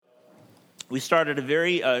we started a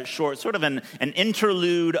very short, sort of an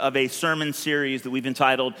interlude of a sermon series that we've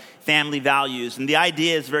entitled Family Values. And the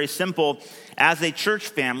idea is very simple. As a church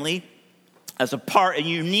family, as a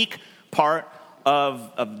unique part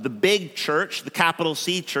of the big church, the capital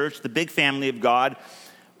C church, the big family of God,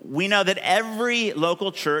 we know that every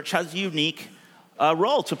local church has a unique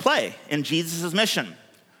role to play in Jesus' mission.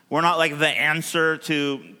 We're not like the answer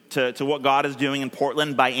to what God is doing in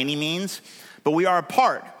Portland by any means, but we are a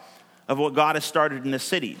part of what God has started in this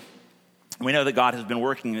city. We know that God has been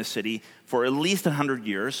working in this city for at least 100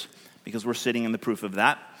 years, because we're sitting in the proof of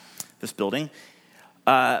that, this building.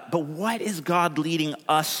 But what is God leading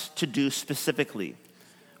us to do specifically?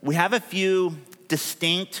 We have a few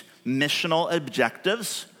distinct missional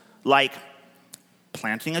objectives, like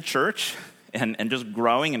planting a church and just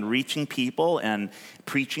growing and reaching people and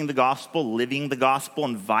preaching the gospel, living the gospel,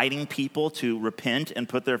 inviting people to repent and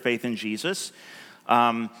put their faith in Jesus.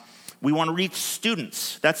 We want to reach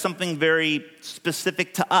students. That's something very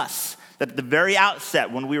specific to us. That at the very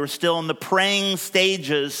outset, when we were still in the praying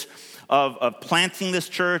stages of planting this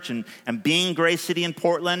church and being Grace City in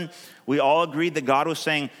Portland, we all agreed that God was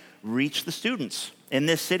saying, reach the students in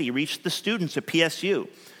this city, reach the students at PSU,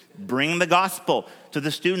 bring the gospel to the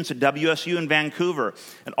students at WSU in Vancouver,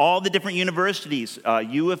 and all the different universities,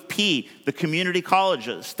 U of P, the community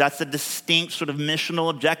colleges. That's a distinct sort of missional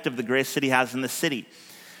objective that Grace City has in the city.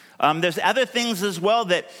 There's other things as well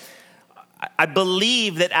that I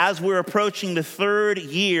believe that as we're approaching the third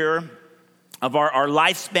year of our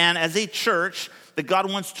lifespan as a church, that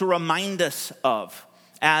God wants to remind us of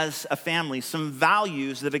as a family, some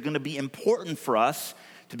values that are going to be important for us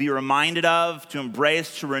to be reminded of, to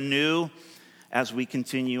embrace, to renew as we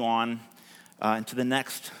continue on into the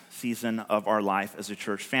next season of our life as a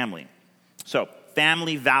church family. So,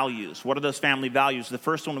 family values. What are those family values? The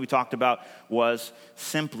first one we talked about was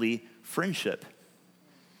simply friendship.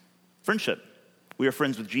 Friendship. We are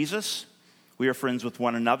friends with Jesus. We are friends with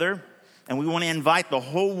one another. And we want to invite the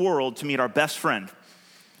whole world to meet our best friend,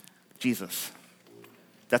 Jesus.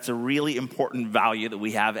 That's a really important value that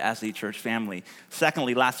we have as a church family.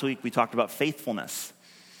 Secondly, last week we talked about faithfulness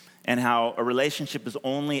and how a relationship is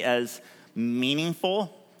only as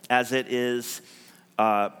meaningful as it is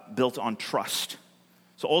built on trust.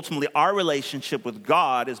 So ultimately, our relationship with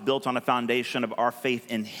God is built on a foundation of our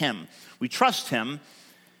faith in Him. We trust Him.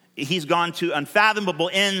 He's gone to unfathomable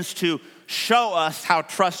ends to show us how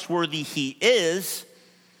trustworthy He is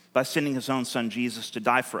by sending His own Son, Jesus, to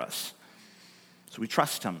die for us. So we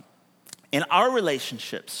trust Him. In our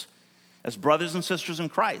relationships as brothers and sisters in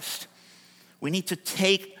Christ, we need to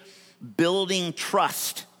take building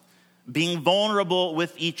trust, being vulnerable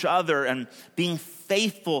with each other, and being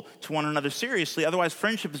faithful to one another seriously. Otherwise,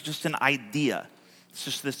 friendship is just an idea. It's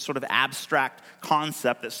just this sort of abstract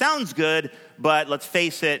concept that sounds good, but let's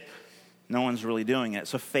face it, no one's really doing it.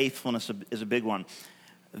 So faithfulness is a big one.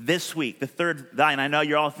 This week, the third, and I know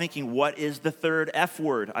you're all thinking, what is the third F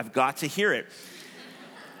word? I've got to hear it.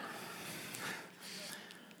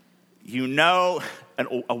 You know,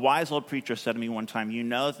 a wise old preacher said to me one time, you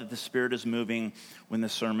know that the Spirit is moving when the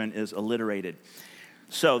sermon is alliterated.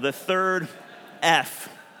 So the third F.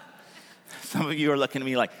 Some of you are looking at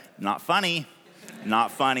me like, not funny, not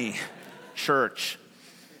funny. Church.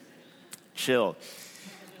 Chill.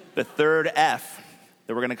 The third F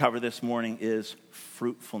that we're going to cover this morning is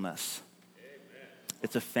fruitfulness. Amen.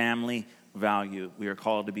 It's a family value. We are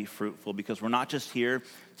called to be fruitful because we're not just here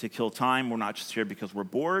to kill time. We're not just here because we're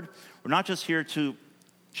bored. We're not just here to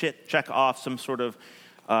check off some sort of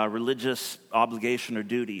religious obligation or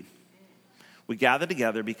duty. We gather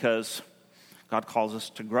together because God calls us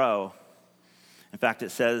to grow. In fact,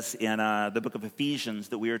 it says in the book of Ephesians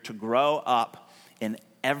that we are to grow up in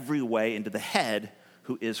every way into the head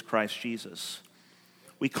who is Christ Jesus.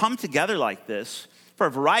 We come together like this for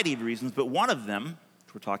a variety of reasons, but one of them,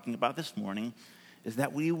 which we're talking about this morning, is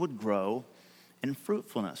that we would grow in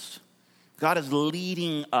fruitfulness. God is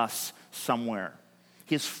leading us somewhere.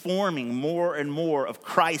 He is forming more and more of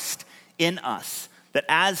Christ in us, that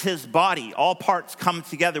as His body, all parts come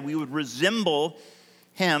together, we would resemble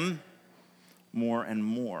Him more and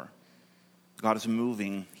more. God is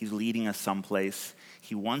moving. He's leading us someplace.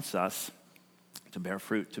 He wants us to bear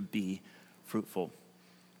fruit, to be fruitful.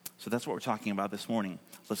 So that's what we're talking about this morning.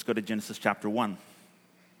 Let's go to Genesis chapter 1.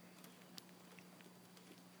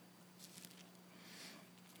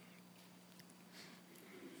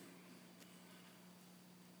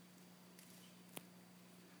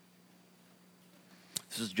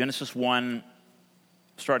 This is Genesis 1,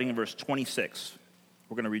 starting in verse 26.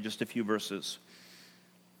 We're going to read just a few verses.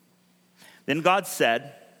 Then God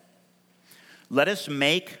said, "Let us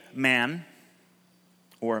make man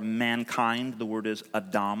or mankind. The word is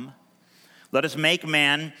Adam. Let us make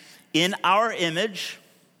man in our image,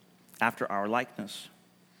 after our likeness.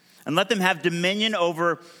 And let them have dominion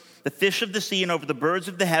over the fish of the sea and over the birds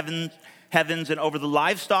of the heavens and over the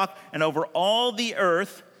livestock and over all the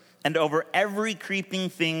earth and over every creeping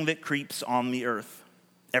thing that creeps on the earth.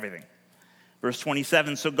 Everything. Verse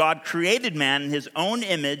 27, so God created man in his own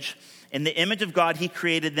image. In the image of God, he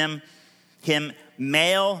created him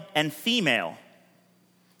male and female.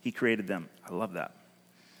 He created them. I love that.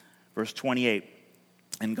 Verse 28,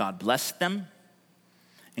 and God blessed them,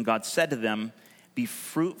 and God said to them, be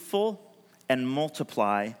fruitful and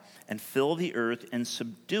multiply and fill the earth and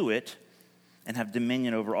subdue it and have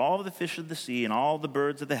dominion over all the fish of the sea and all the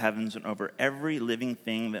birds of the heavens and over every living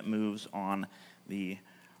thing that moves on the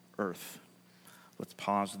earth. Let's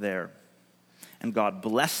pause there. And God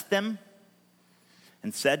blessed them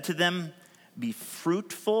and said to them, be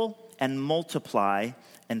fruitful and multiply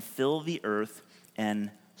and fill the earth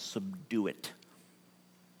and subdue it.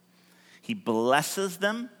 He blesses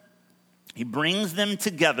them. He brings them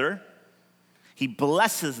together. He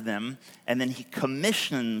blesses them, and then he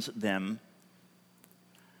commissions them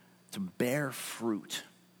to bear fruit,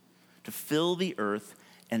 to fill the earth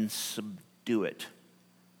and subdue it.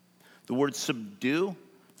 The word subdue,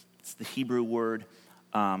 it's the Hebrew word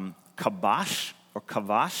kabash or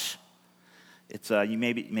kavash. It's you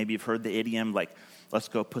maybe you've heard the idiom like, let's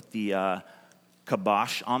go put the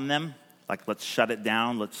kibosh on them. Like, let's shut it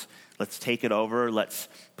down. Let's take it over. Let's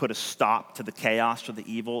put a stop to the chaos or the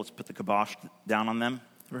evil. Let's put the kibosh down on them.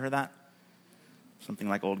 Ever heard that? Something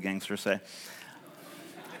like old gangsters say.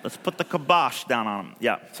 Let's put the kibosh down on them.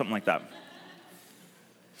 Yeah, something like that.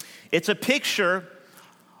 It's a picture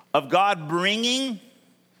of God bringing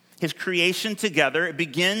his creation together. It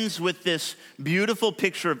begins with this beautiful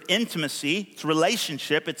picture of intimacy. It's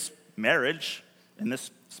relationship. It's marriage in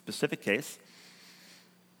this specific case.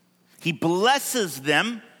 He blesses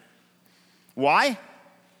them. Why?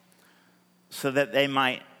 So that they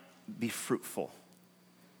might be fruitful.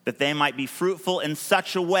 That they might be fruitful in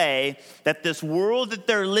such a way that this world that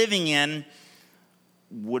they're living in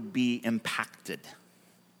would be impacted.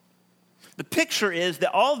 The picture is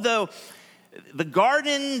that although the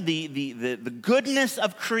garden, the goodness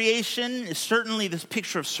of creation is certainly this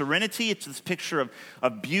picture of serenity, it's this picture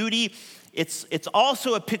of beauty, it's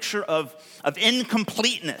also a picture of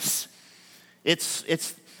incompleteness. It's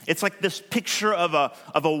like this picture of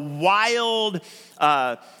a wild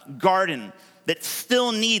garden that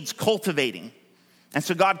still needs cultivating. And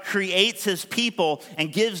so God creates his people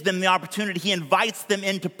and gives them the opportunity. He invites them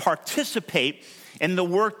in to participate in the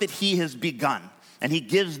work that he has begun. And he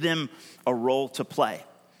gives them a role to play.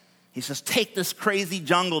 He says, take this crazy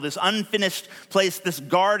jungle, this unfinished place, this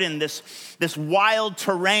garden, this wild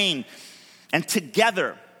terrain, and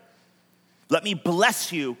together, let me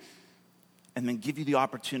bless you and then give you the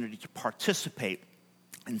opportunity to participate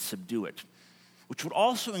and subdue it, which would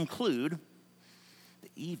also include the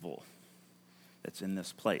evil that's in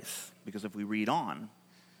this place. Because if we read on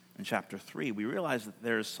in chapter 3, we realize that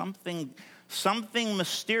there's something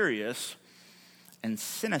mysterious and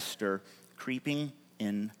sinister creeping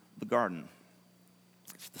in the garden.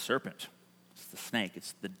 It's the serpent, it's the snake,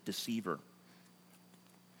 it's the deceiver.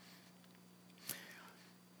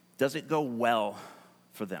 Does it go well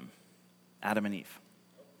for them, Adam and Eve?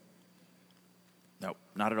 No,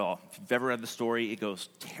 not at all. If you've ever read the story, it goes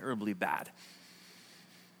terribly bad.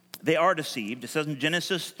 They are deceived. It says in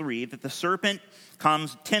Genesis 3 that the serpent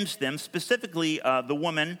comes, tempts them, specifically the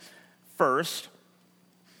woman first,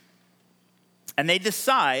 and they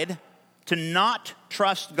decide to not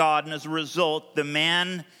trust God, and as a result, the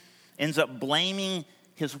man ends up blaming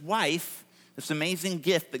his wife, this amazing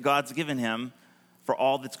gift that God's given him, for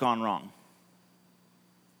all that's gone wrong.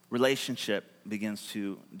 Relationship begins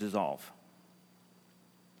to dissolve.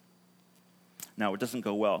 No, it doesn't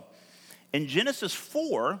go well. In Genesis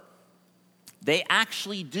 4, they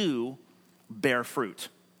actually do bear fruit,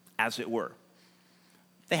 as it were.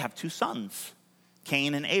 They have two sons,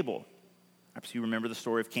 Cain and Abel. Perhaps you remember the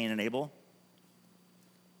story of Cain and Abel.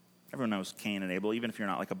 Everyone knows Cain and Abel, even if you're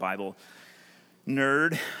not like a Bible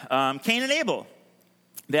nerd. Cain and Abel,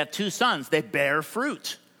 they have two sons. They bear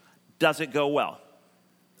fruit. Does it go well?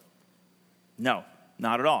 No,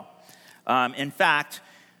 not at all. In fact,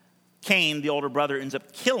 Cain, the older brother, ends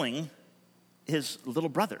up killing his little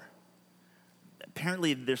brother.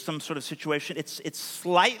 Apparently, there's some sort of situation. It's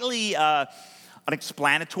slightly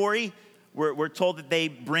unexplanatory. We're told that they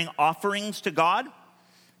bring offerings to God.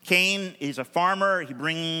 Cain is a farmer. He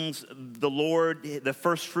brings the Lord the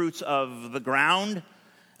first fruits of the ground.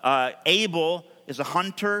 Abel is a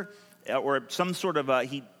hunter. or some sort of,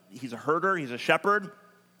 he's a herder, he's a shepherd,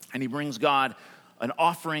 and he brings God an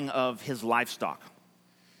offering of his livestock.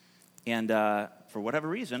 And for whatever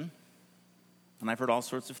reason, and I've heard all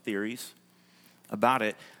sorts of theories about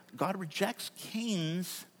it, God rejects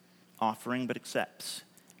Cain's offering but accepts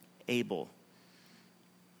Abel.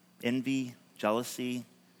 Envy, jealousy,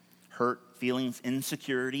 hurt, feelings,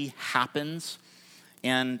 insecurity happens,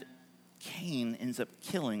 and Cain ends up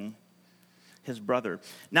killing his brother.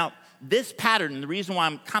 Now, this pattern, the reason why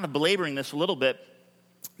I'm kind of belaboring this a little bit,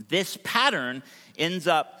 this pattern ends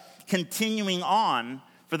up continuing on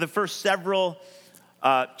for the first several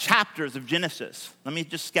chapters of Genesis. Let me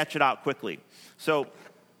just sketch it out quickly. So,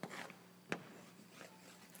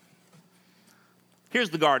 here's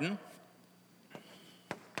the garden.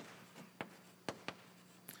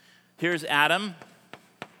 Here's Adam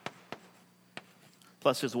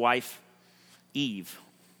plus his wife, Eve.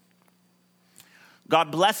 God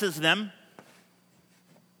blesses them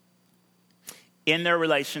in their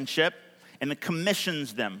relationship and then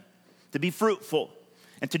commissions them to be fruitful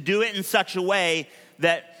and to do it in such a way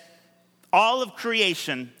that all of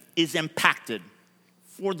creation is impacted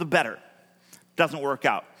for the better. Doesn't work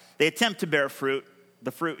out. They attempt to bear fruit.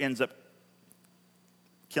 The fruit ends up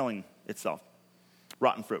killing itself.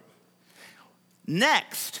 Rotten fruit.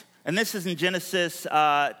 Next, and this is in Genesis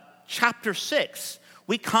chapter 6,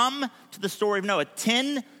 we come to the story of Noah.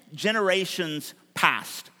 10 generations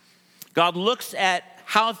passed. God looks at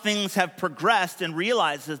how things have progressed and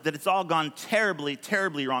realizes that it's all gone terribly,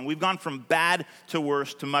 terribly wrong. We've gone from bad to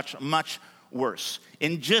worse to much, much worse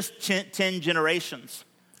in just 10 generations.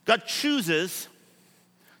 God chooses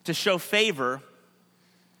to show favor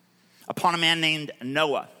upon a man named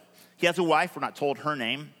Noah. He has a wife, we're not told her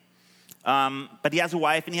name. But he has a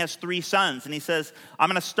wife and he has 3 sons. And he says, I'm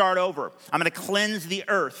going to start over. I'm going to cleanse the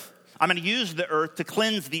earth. I'm going to use the earth to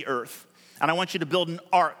cleanse the earth. And I want you to build an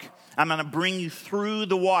ark. I'm going to bring you through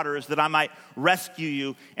the waters that I might rescue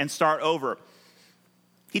you and start over.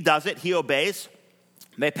 He does it. He obeys.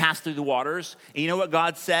 They pass through the waters. And you know what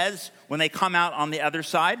God says when they come out on the other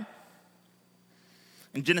side?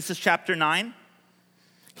 In Genesis chapter 9,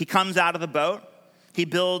 he comes out of the boat. He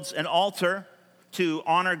builds an altar to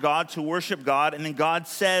honor God, to worship God. And then God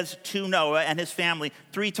says to Noah and his family,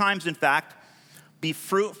 3 times in fact, be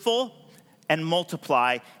fruitful and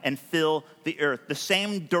multiply and fill the earth. The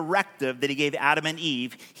same directive that he gave Adam and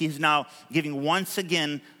Eve, he's now giving once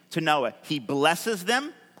again to Noah. He blesses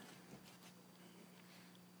them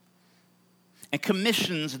and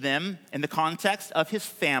commissions them in the context of his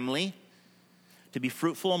family to be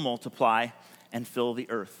fruitful and multiply and fill the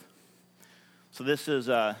earth. So this is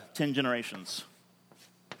 10 generations.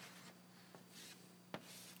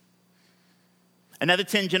 Another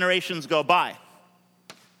 10 generations go by.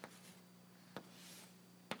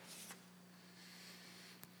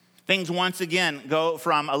 Things once again go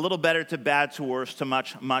from a little better to bad to worse to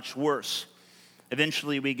much, much worse.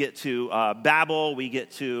 Eventually we get to Babel, we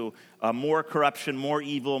get to more corruption, more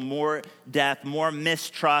evil, more death, more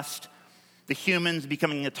mistrust. The humans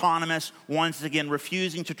becoming autonomous, once again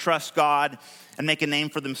refusing to trust God and make a name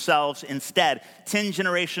for themselves instead. 10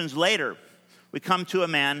 generations later, we come to a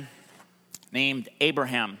man named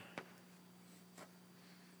Abraham.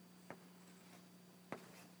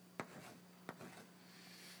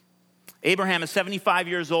 Abraham is 75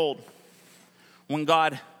 years old when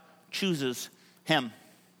God chooses him.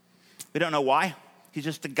 We don't know why. He's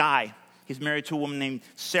just a guy. He's married to a woman named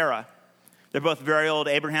Sarah. They're both very old.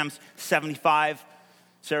 Abraham's 75.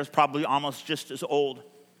 Sarah's probably almost just as old.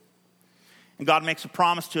 And God makes a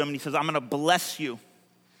promise to him, and he says, I'm going to bless you.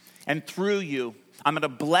 And through you, I'm going to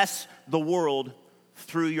bless the world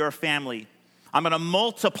through your family. I'm going to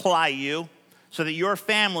multiply you so that your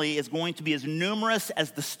family is going to be as numerous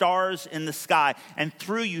as the stars in the sky. And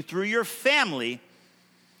through you, through your family,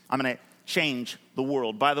 I'm going to change the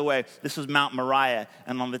world. By the way, this is Mount Moriah.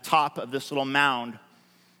 And on the top of this little mound,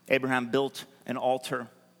 Abraham built an altar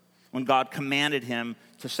when God commanded him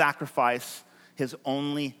to sacrifice his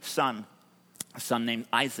only son, a son named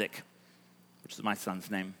Isaac, which is my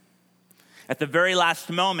son's name. At the very last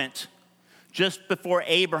moment, just before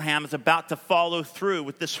Abraham is about to follow through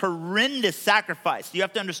with this horrendous sacrifice, you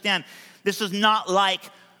have to understand, this is not like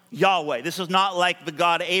Yahweh. This is not like the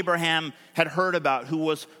God Abraham had heard about who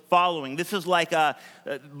was following. This is like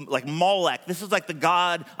Molech. This is like the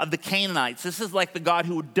God of the Canaanites. This is like the God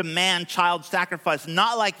who would demand child sacrifice.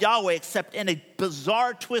 Not like Yahweh, except in a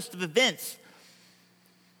bizarre twist of events.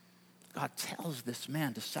 God tells this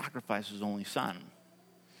man to sacrifice his only son.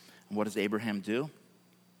 And what does Abraham do?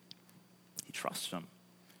 He trusts him.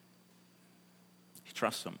 He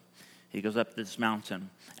trusts him. He goes up this mountain,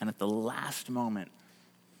 and at the last moment,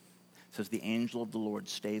 it says the angel of the Lord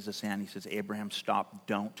stays his hand. He says, Abraham, stop,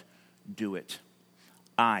 don't do it.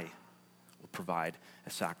 I will provide a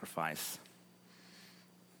sacrifice.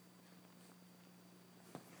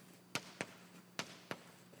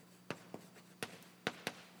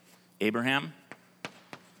 Abraham,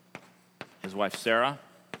 his wife Sarah,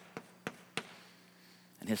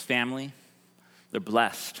 and his family, they're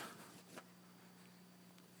blessed.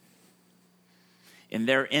 In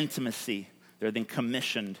their intimacy, they're then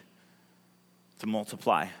commissioned to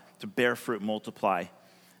multiply, to bear fruit, multiply,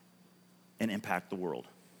 and impact the world.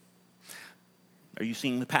 Are you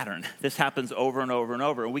seeing the pattern? This happens over and over and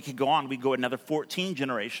over. And we could go on. We go another 14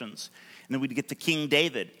 generations. And then we'd get to King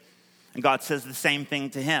David. And God says the same thing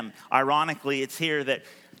to him. Ironically, it's here that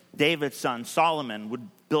David's son, Solomon, would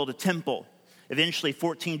build a temple. Eventually,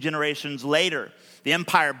 14 generations later, the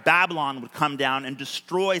empire Babylon would come down and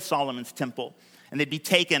destroy Solomon's temple. And they'd be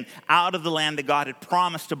taken out of the land that God had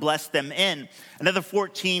promised to bless them in. Another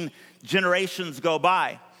 14 generations go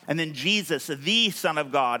by. And then Jesus, the Son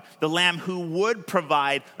of God, the Lamb who would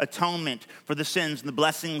provide atonement for the sins and the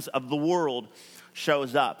blessings of the world,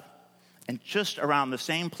 shows up. And just around the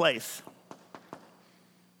same place,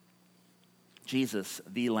 Jesus,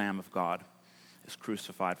 the Lamb of God, is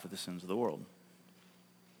crucified for the sins of the world.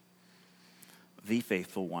 The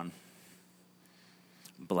faithful one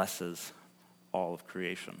blesses all of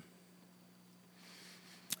creation.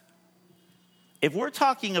 If we're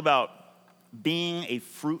talking about being a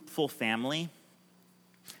fruitful family,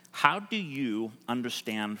 how do you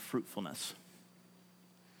understand fruitfulness?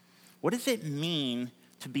 What does it mean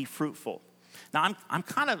to be fruitful? Now,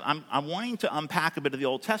 I'm wanting to unpack a bit of the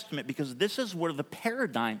Old Testament because this is where the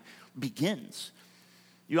paradigm begins.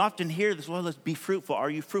 You often hear this, well, let's be fruitful. Are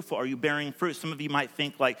you fruitful? Are you bearing fruit? Some of you might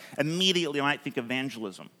think immediately think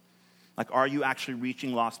evangelism. Are you actually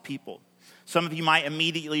reaching lost people? Some of you might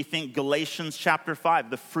immediately think Galatians chapter 5,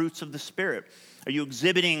 the fruits of the Spirit. Are you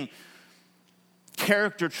exhibiting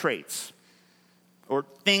character traits or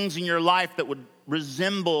things in your life that would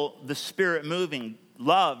resemble the Spirit moving?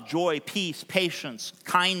 Love, joy, peace, patience,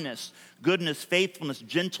 kindness, goodness, faithfulness,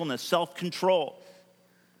 gentleness, self-control.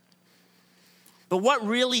 But what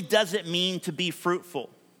really does it mean to be fruitful?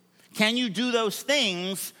 Can you do those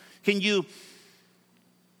things? Can you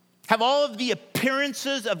have all of the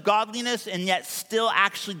appearances of godliness and yet still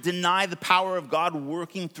actually deny the power of God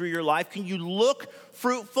working through your life? Can you look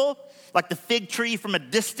fruitful like the fig tree from a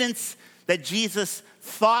distance that Jesus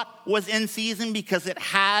thought was in season because it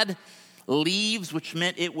had leaves, which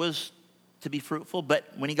meant it was to be fruitful? But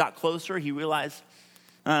when he got closer, he realized,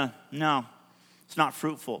 no, it's not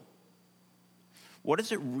fruitful. What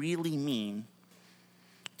does it really mean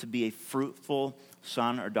to be a fruitful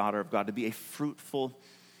son or daughter of God, to be a fruitful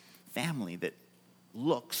family that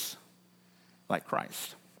looks like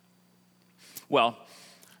Christ? Well,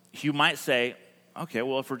 you might say, okay,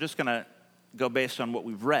 well, if we're just going to go based on what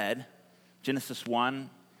we've read, Genesis 1,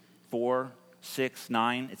 4, 6,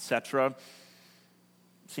 9, etc.,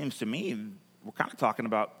 it seems to me we're kind of talking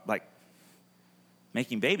about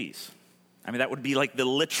making babies. I mean, that would be the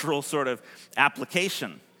literal sort of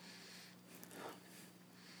application.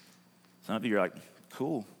 Some of you are like,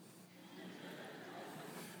 cool.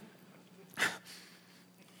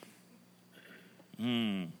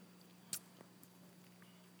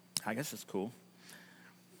 I guess it's cool.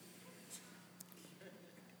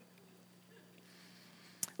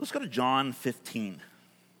 Let's go to John 15.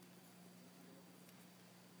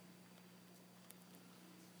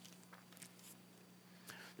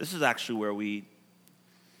 This is actually where we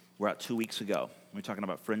were at 2 weeks ago. We were talking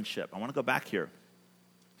about friendship. I want to go back here.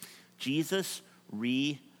 Jesus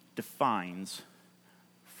redefines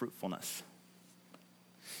fruitfulness.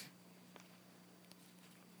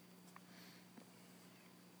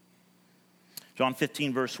 John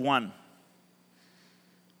 15, verse 1.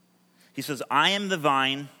 He says, I am the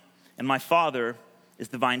vine, and my Father is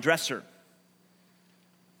the vine dresser.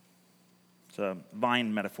 It's a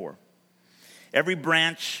vine metaphor. Every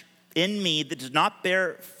branch in me that does not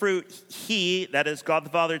bear fruit, he, that is God the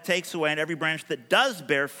Father, takes away. And every branch that does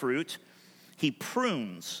bear fruit, he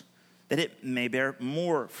prunes, that it may bear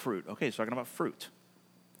more fruit. Okay, he's talking about fruit.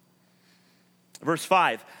 Verse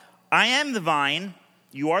 5, I am the vine,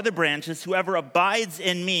 you are the branches. Whoever abides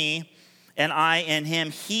in me, and I in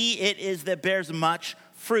him, he it is that bears much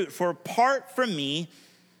fruit. For apart from me,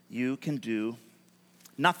 you can do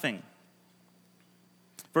nothing.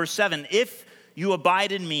 Verse 7, if you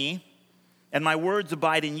abide in me, and my words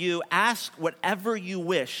abide in you, ask whatever you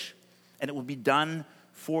wish, and it will be done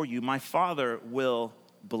for you. My Father will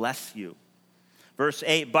bless you. Verse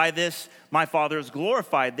 8, by this my Father is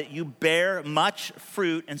glorified, that you bear much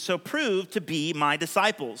fruit and so prove to be my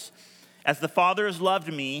disciples. As the Father has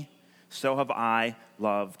loved me, so have I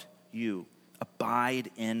loved you.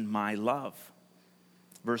 Abide in my love.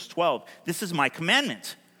 Verse 12, this is my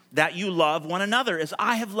commandment, that you love one another as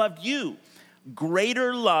I have loved you.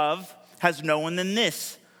 Greater love has no one than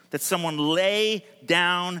this, that someone lay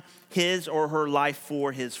down his or her life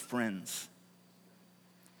for his friends.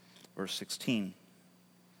 Verse 16,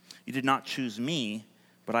 you did not choose me,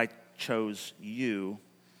 but I chose you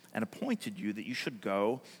and appointed you that you should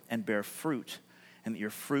go and bear fruit, and that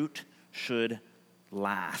your fruit should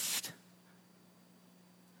last.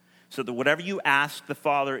 So that whatever you ask the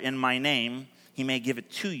Father in my name, he may give it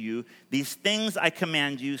to you. These things I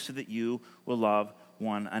command you so that you will love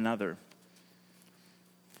one another.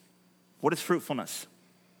 What is fruitfulness?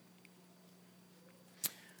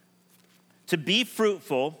 To be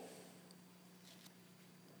fruitful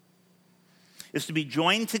is to be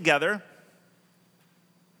joined together.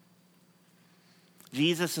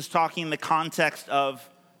 Jesus is talking in the context of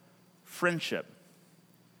friendship.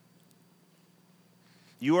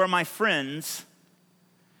 You are my friends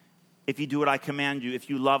if you do what I command you, if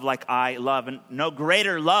you love like I love. And no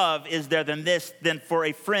greater love is there than this, than for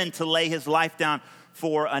a friend to lay his life down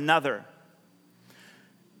for another.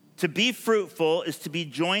 To be fruitful is to be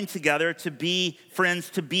joined together, to be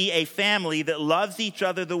friends, to be a family that loves each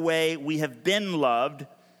other the way we have been loved,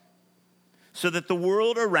 so that the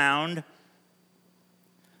world around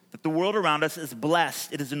us is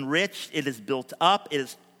blessed, it is enriched, it is built up, it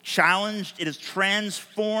is challenged, it is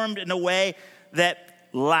transformed in a way that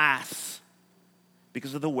lasts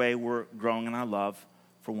because of the way we're growing in our love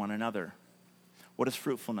for one another. What is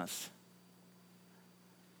fruitfulness?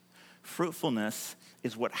 Fruitfulness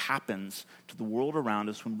is what happens to the world around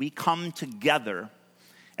us when we come together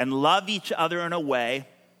and love each other in a way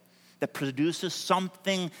that produces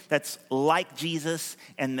something that's like Jesus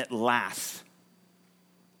and that lasts.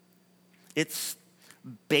 It's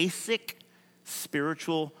basic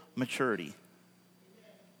spiritual maturity.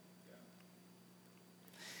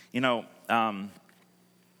 You know, I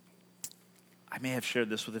may have shared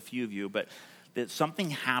this with a few of you, but that something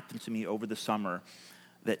happened to me over the summer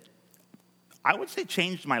that I would say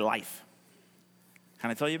changed my life.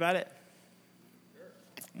 Can I tell you about it? Sure.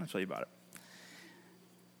 I'm going to tell you about it.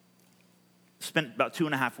 Spent about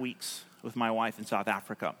 2.5 weeks with my wife in South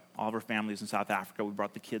Africa. All of her family's in South Africa. We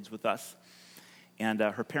brought the kids with us. And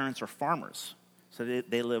her parents are farmers. So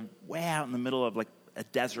they live way out in the middle of like a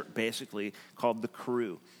desert, basically, called the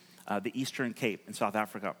Karoo, the Eastern Cape in South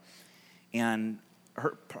Africa. And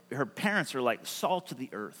her parents are like salt of the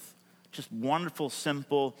earth. Just wonderful,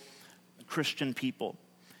 simple Christian people.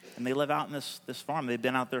 And they live out in this farm. They've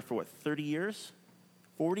been out there for 30 years?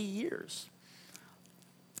 40 years.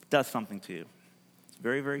 It does something to you. It's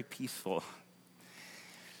very, very peaceful.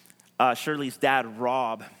 Shirley's dad,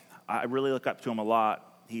 Rob, I really look up to him a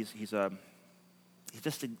lot. It's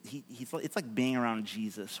like being around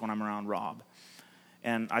Jesus when I'm around Rob.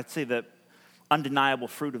 And I'd say the undeniable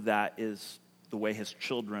fruit of that is the way his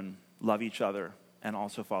children love each other and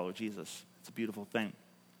also follow Jesus. It's a beautiful thing.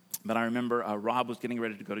 But I remember Rob was getting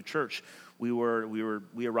ready to go to church. We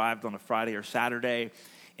arrived on a Friday or Saturday,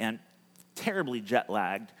 and terribly jet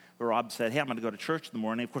lagged. Where Rob said, "Hey, I'm going to go to church in the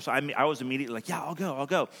morning." Of course, I was immediately like, "Yeah, I'll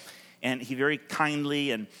go." And he very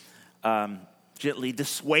kindly and gently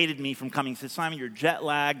dissuaded me from coming. He said, "Simon, you're jet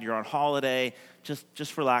lagged. You're on holiday.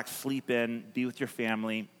 Just relax, sleep in, be with your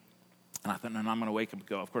family." And I thought, "No, I'm going to wake up and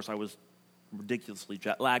go." Of course, I was ridiculously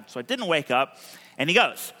jet lagged, so I didn't wake up. And he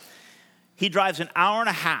goes. He drives an hour and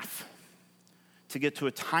a half to get to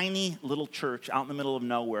a tiny little church out in the middle of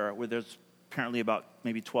nowhere where there's apparently about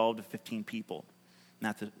maybe 12 to 15 people.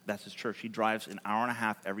 And that's his church. He drives an hour and a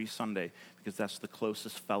half every Sunday because that's the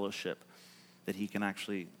closest fellowship that he can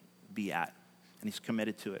actually be at. And he's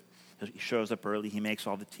committed to it. He shows up early. He makes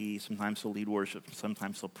all the tea. Sometimes he'll lead worship.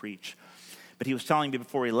 Sometimes he'll preach. But he was telling me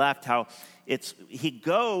before he left how he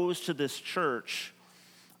goes to this church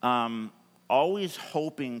always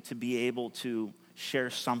hoping to be able to share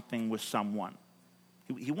something with someone.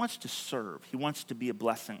 He wants to serve. He wants to be a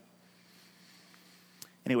blessing.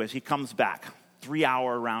 Anyways, he comes back,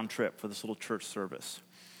 3-hour round trip for this little church service.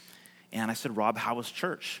 And I said, "Rob, how was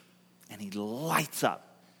church?" And he lights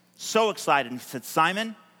up, so excited. And he said,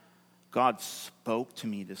 "Simon, God spoke to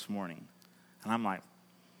me this morning." And I'm like,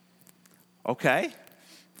 "Okay,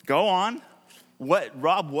 go on.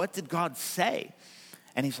 Rob, what did God say?"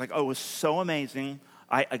 And he's like, "Oh, it was so amazing.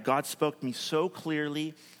 God spoke to me so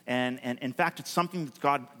clearly. And in fact, it's something that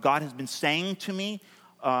God has been saying to me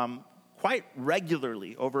quite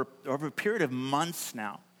regularly over a period of months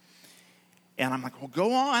now. And I'm like, well,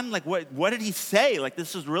 go on. Like, what did he say? Like,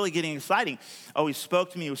 this is really getting exciting. Oh, he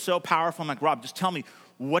spoke to me. It was so powerful. I'm like, Rob, just tell me,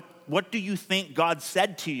 what do you think God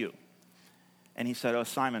said to you? And he said, oh,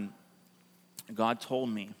 Simon, God told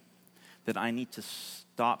me that I need to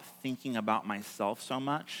stop thinking about myself so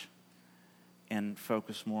much and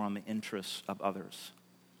focus more on the interests of others.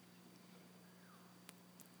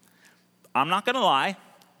 I'm not going to lie.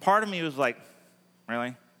 Part of me was like,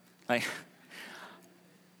 really? Like,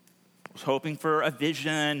 I was hoping for a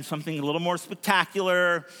vision, something a little more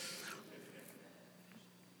spectacular.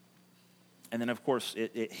 And then, of course,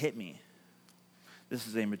 it hit me. This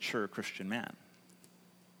is a mature Christian man.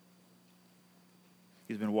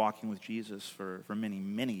 He's been walking with Jesus for many,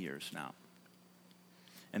 many years now.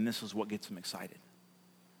 And this is what gets him excited.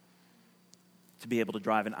 To be able to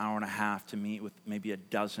drive an hour and a half to meet with maybe a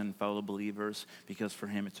dozen fellow believers, because for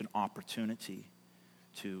him it's an opportunity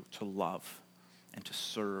to love and to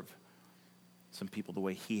serve some people the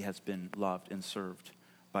way he has been loved and served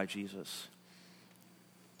by Jesus.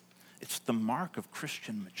 It's the mark of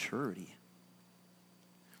Christian maturity.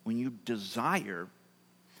 When you desire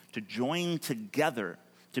to join together,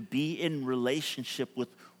 to be in relationship with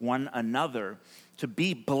one another, to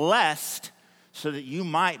be blessed so that you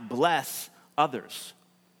might bless others,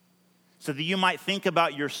 so that you might think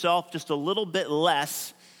about yourself just a little bit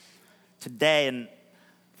less today and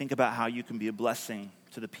think about how you can be a blessing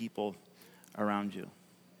to the people around you.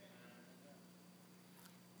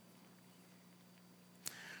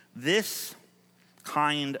 This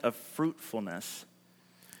kind of fruitfulness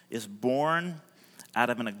is born out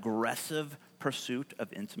of an aggressive pursuit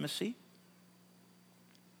of intimacy.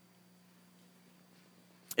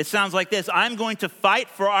 It sounds like this: I'm going to fight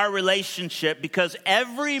for our relationship because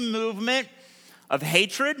every movement of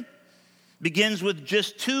hatred begins with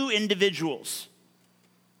just two individuals.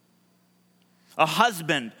 A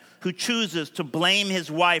husband who chooses to blame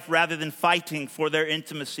his wife rather than fighting for their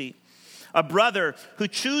intimacy. A brother who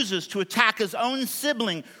chooses to attack his own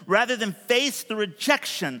sibling rather than face the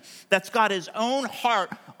rejection that's got his own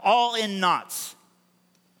heart all in knots.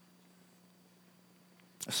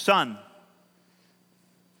 A son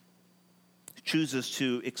who chooses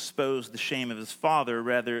to expose the shame of his father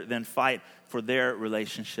rather than fight for their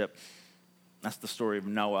relationship. That's the story of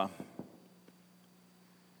Noah.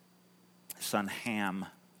 His son Ham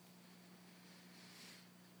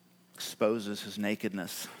exposes his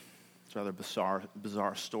nakedness. It's a rather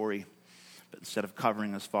bizarre story. But instead of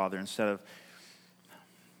covering his father, instead of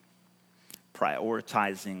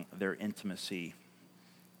prioritizing their intimacy,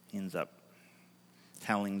 he ends up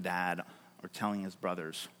telling dad or telling his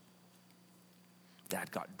brothers.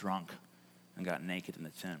 Dad got drunk and got naked in the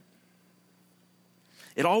tent.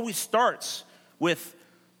 It always starts with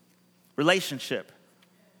relationship.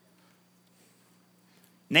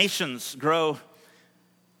 Nations grow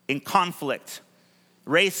in conflict.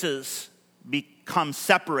 Races become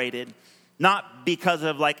separated, not because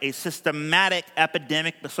of like a systematic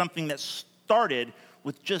epidemic, but something that started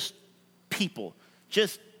with just people,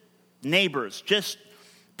 just neighbors, just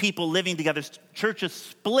people living together. Churches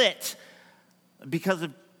split because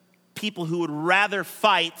of people who would rather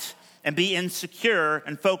fight and be insecure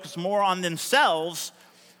and focus more on themselves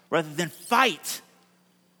rather than fight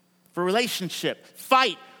for relationship,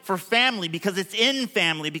 fight for family, because it's in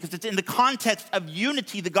family, because it's in the context of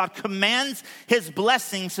unity that God commands his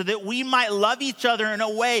blessing so that we might love each other in a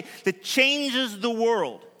way that changes the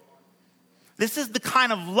world. This is the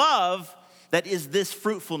kind of love that is this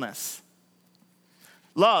fruitfulness.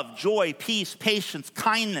 Love, joy, peace, patience,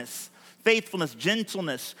 kindness, faithfulness,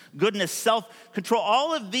 gentleness, goodness, self-control.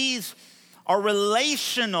 All of these are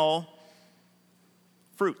relational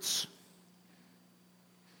fruits.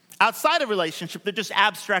 Outside of relationship, they're just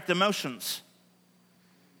abstract emotions.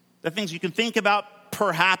 They're things you can think about,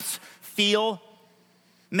 perhaps feel,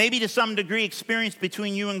 maybe to some degree experienced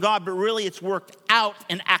between you and God, but really it's worked out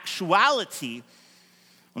in actuality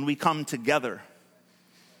when we come together.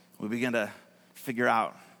 We begin to figure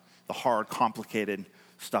out the hard, complicated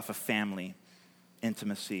stuff of family,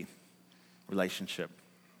 intimacy, relationship.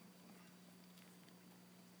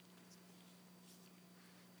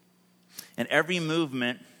 And every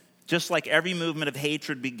movement, just like every movement of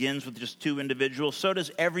hatred begins with just two individuals, so does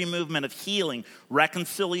every movement of healing,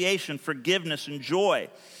 reconciliation, forgiveness, and joy.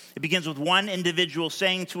 It begins with one individual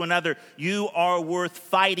saying to another, you are worth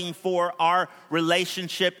fighting for. Our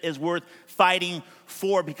relationship is worth fighting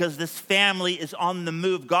for because this family is on the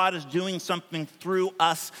move. God is doing something through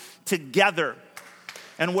us together.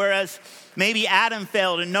 And whereas maybe Adam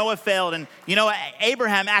failed and Noah failed and,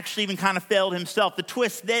 Abraham actually even kind of failed himself, the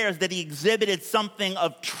twist there is that he exhibited something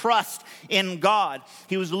of trust in God.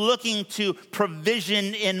 He was looking to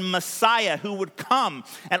provision in Messiah who would come.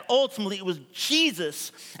 And ultimately it was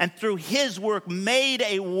Jesus, and through his work made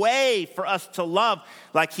a way for us to love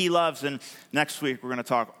like he loves. And next week we're going to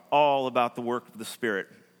talk all about the work of the Spirit.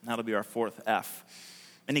 That'll be our fourth F.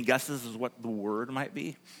 Any guesses as what the word might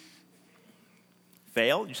be?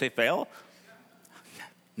 Fail? You say fail?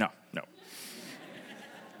 No.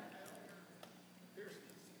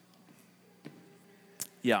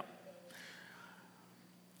 Yeah.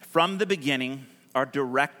 From the beginning, our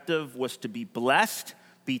directive was to be blessed,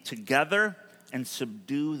 be together, and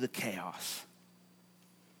subdue the chaos.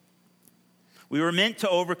 We were meant to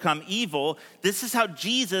overcome evil. This is how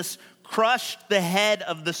Jesus crushed the head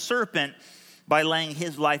of the serpent by laying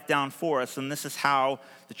his life down for us. And this is how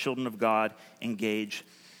the children of God engage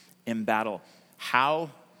in battle.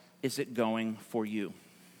 How is it going for you?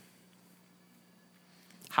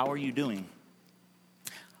 How are you doing?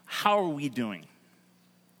 How are we doing?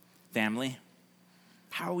 Family,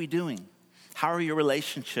 how are we doing? How are your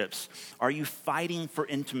relationships? Are you fighting for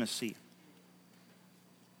intimacy?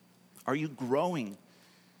 Are you growing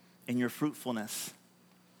in your fruitfulness?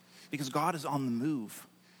 Because God is on the move.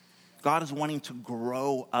 God is wanting to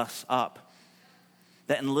grow us up.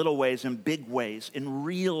 That in little ways, in big ways, in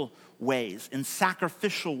real ways, in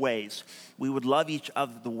sacrificial ways, we would love each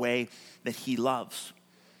other the way that he loves.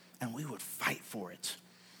 And we would fight for it.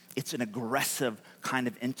 It's an aggressive kind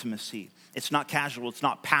of intimacy. It's not casual. It's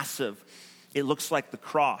not passive. It looks like the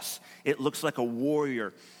cross. It looks like a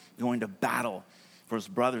warrior going to battle for his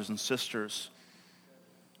brothers and sisters.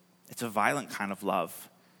 It's a violent kind of love.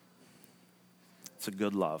 It's a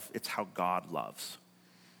good love. It's how God loves.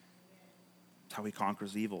 It's how he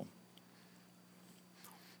conquers evil.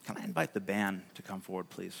 Can I invite the band to come forward,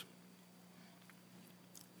 please?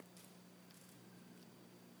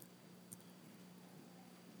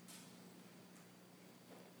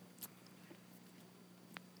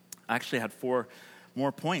 I actually had 4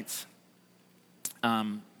 more points.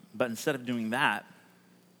 But instead of doing that,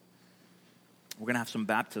 we're going to have some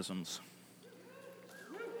baptisms.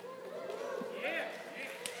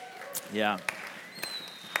 Yeah.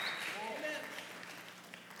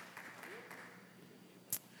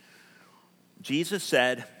 Jesus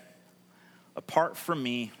said, apart from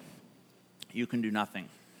me, you can do nothing.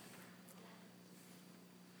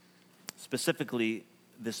 Specifically,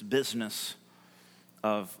 this business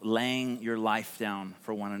of laying your life down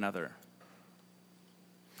for one another.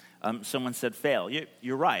 Someone said, fail.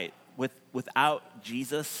 You're right. Without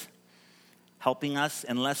Jesus helping us,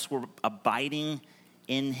 unless we're abiding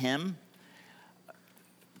in him,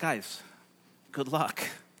 guys, good luck.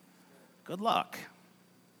 Good luck.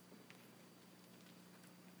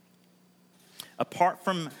 Apart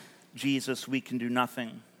from Jesus, we can do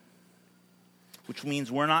nothing, which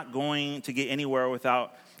means we're not going to get anywhere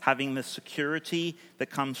without having the security that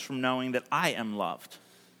comes from knowing that I am loved.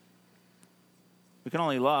 We can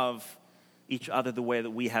only love each other the way that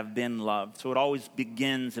we have been loved. So it always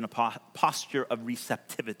begins in a posture of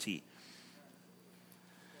receptivity.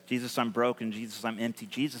 Jesus, I'm broken. Jesus, I'm empty.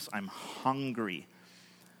 Jesus, I'm hungry.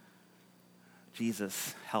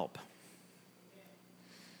 Jesus, help.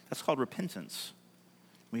 That's called repentance.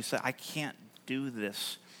 When you say, I can't do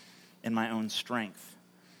this in my own strength.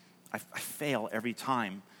 I fail every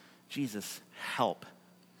time. Jesus, help.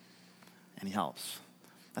 And he helps.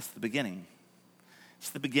 That's the beginning. It's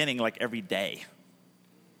the beginning like every day.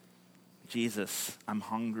 Jesus, I'm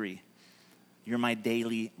hungry. You're my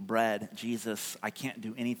daily bread. Jesus, I can't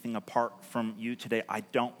do anything apart from you today. I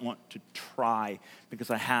don't want to try because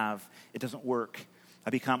it doesn't work.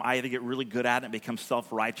 I either get really good at it and become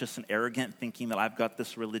self-righteous and arrogant, thinking that I've got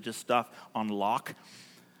this religious stuff on lock,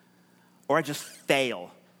 or I just fail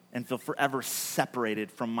and feel forever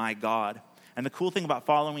separated from my God. And the cool thing about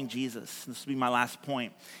following Jesus, and this will be my last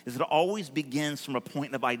point, is it always begins from a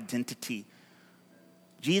point of identity.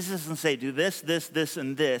 Jesus doesn't say, do this, this, this,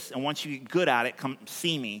 and this, and once you get good at it, come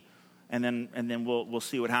see me, and then we'll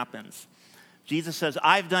see what happens. Jesus says,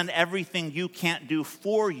 I've done everything you can't do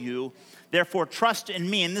for you, therefore trust in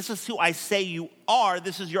me, and this is who I say you are.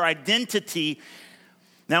 This is your identity.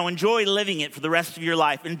 Now enjoy living it for the rest of your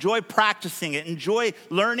life. Enjoy practicing it. Enjoy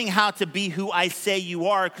learning how to be who I say you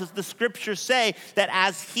are, because the scriptures say that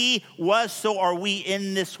as he was, so are we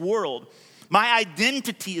in this world. My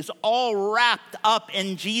identity is all wrapped up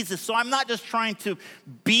in Jesus. So I'm not just trying to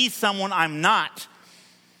be someone I'm not.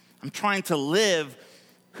 I'm trying to live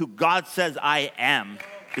who God says I am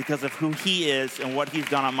because of who he is and what he's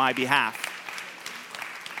done on my behalf.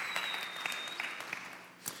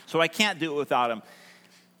 So I can't do it without him.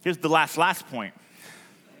 Here's the last point.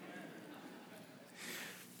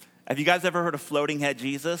 Have you guys ever heard of floating head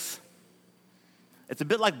Jesus? It's a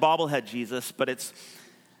bit like bobblehead Jesus, but it's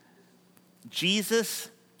Jesus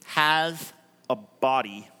has a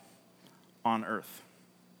body on earth.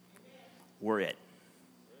 We're it.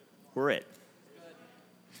 We're it.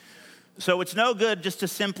 So it's no good just to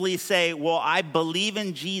simply say, well, I believe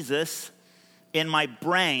in Jesus in my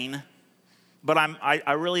brain, but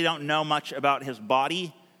I really don't know much about his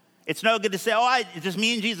body. It's no good to say, it's just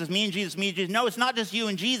me and Jesus, me and Jesus, me and Jesus. No, it's not just you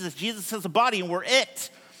and Jesus. Jesus has a body and we're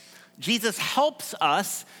it. Jesus helps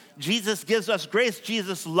us. Jesus gives us grace.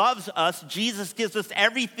 Jesus loves us. Jesus gives us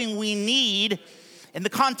everything we need in the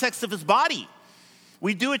context of his body.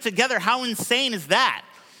 We do it together. How insane is that?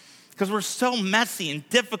 Because we're so messy and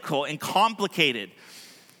difficult and complicated,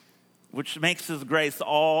 which makes his grace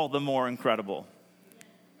all the more incredible.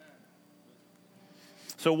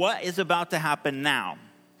 So what is about to happen now?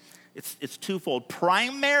 It's twofold.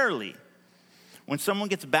 Primarily, when someone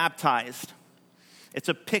gets baptized, it's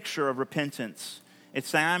a picture of repentance. It's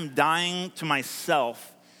saying, I'm dying to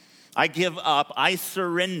myself. I give up. I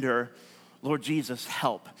surrender. Lord Jesus,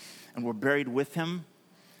 help. And we're buried with him,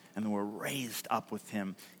 and then we're raised up with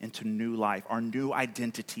him into new life. Our new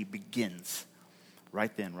identity begins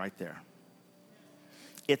right then, right there.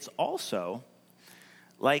 It's also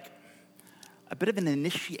like a bit of an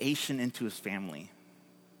initiation into his family.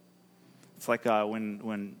 It's like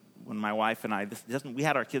when my wife and I, we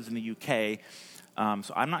had our kids in the UK,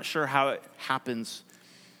 so I'm not sure how it happens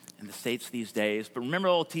in the States these days, but remember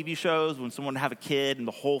old TV shows when someone would have a kid and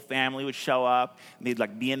the whole family would show up and they'd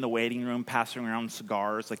like be in the waiting room passing around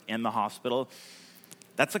cigars like in the hospital?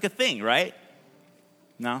 That's like a thing, right?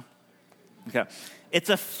 No? Okay. It's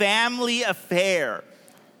a family affair.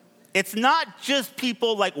 It's not just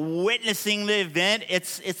people like witnessing the event.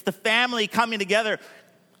 It's the family coming together.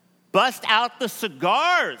 Bust out the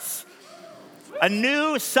cigars. A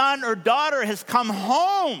new son or daughter has come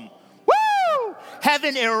home. Woo!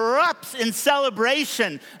 Heaven erupts in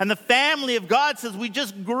celebration. And the family of God says, we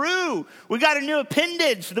just grew. We got a new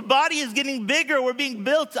appendage. The body is getting bigger. We're being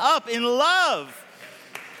built up in love.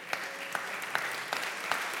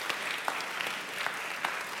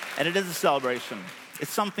 And it is a celebration.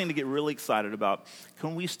 It's something to get really excited about.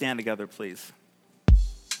 Can we stand together, please?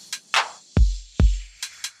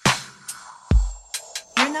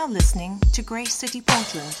 You're now listening to Grace City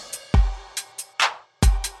Portland.